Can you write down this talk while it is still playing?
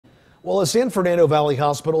Well, a San Fernando Valley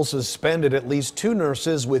hospital suspended at least 2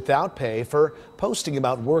 nurses without pay for posting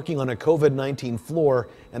about working on a COVID-19 floor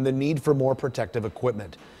and the need for more protective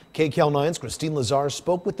equipment. KCAL9's Kristine Lazar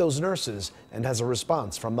spoke with those nurses and has a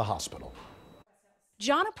response from the hospital.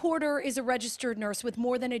 Jonna Porter is a registered nurse with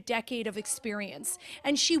more than a decade of experience,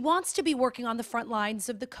 and she wants to be working on the front lines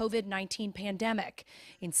of the COVID-19 pandemic.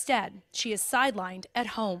 Instead, she is sidelined at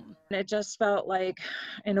home. It just felt like,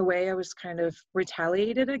 in a way, I was kind of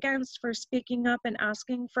retaliated against for speaking up and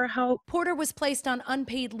asking for help. Porter was placed on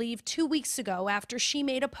unpaid leave 2 weeks ago after she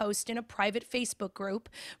made a post in a private Facebook group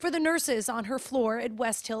for the nurses on her floor at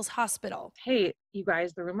West Hills Hospital. Hey, you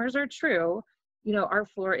guys, the rumors are true. You know, our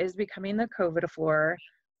floor is becoming the COVID floor,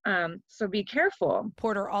 so be careful.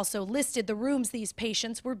 Porter also listed the rooms these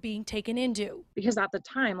patients were being taken into. Because at the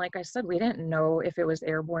time, like I said, we didn't know if it was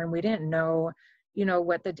airborne. We didn't know,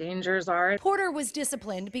 what the dangers are. Porter was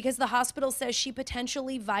disciplined because the hospital says she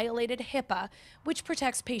potentially violated HIPAA, which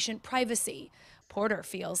protects patient privacy. Porter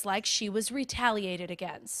feels like she was retaliated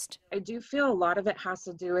against. I do feel a lot of it has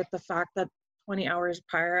to do with the fact that 20 hours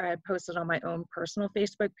prior, I had posted on my own personal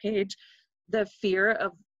Facebook page the fear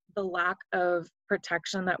of the lack of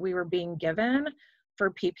protection that we were being given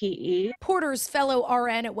for PPE. Porter's fellow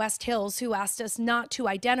RN at West Hills, who asked us not to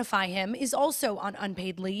identify him, is also on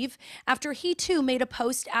unpaid leave after he too made a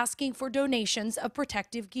post asking for donations of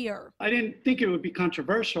protective gear. I didn't think it would be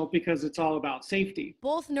controversial because it's all about safety.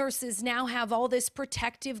 Both nurses now have all this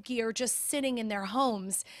protective gear just sitting in their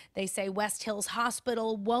homes. They say West Hills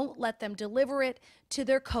Hospital won't let them deliver it to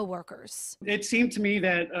their coworkers. It seemed to me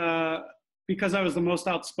that because I was the most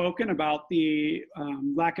outspoken about the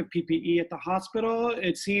lack of PPE at the hospital,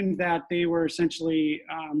 it seemed that they were essentially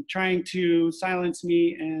trying to silence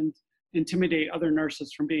me and intimidate other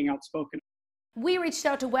nurses from being outspoken. We reached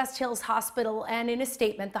out to West Hills Hospital, and in a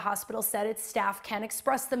statement, the hospital said its staff can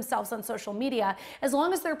express themselves on social media as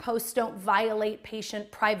long as their posts don't violate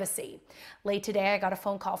patient privacy. Late today, I got a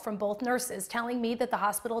phone call from both nurses telling me that the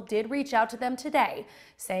hospital did reach out to them today,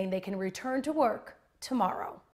 saying they can return to work tomorrow.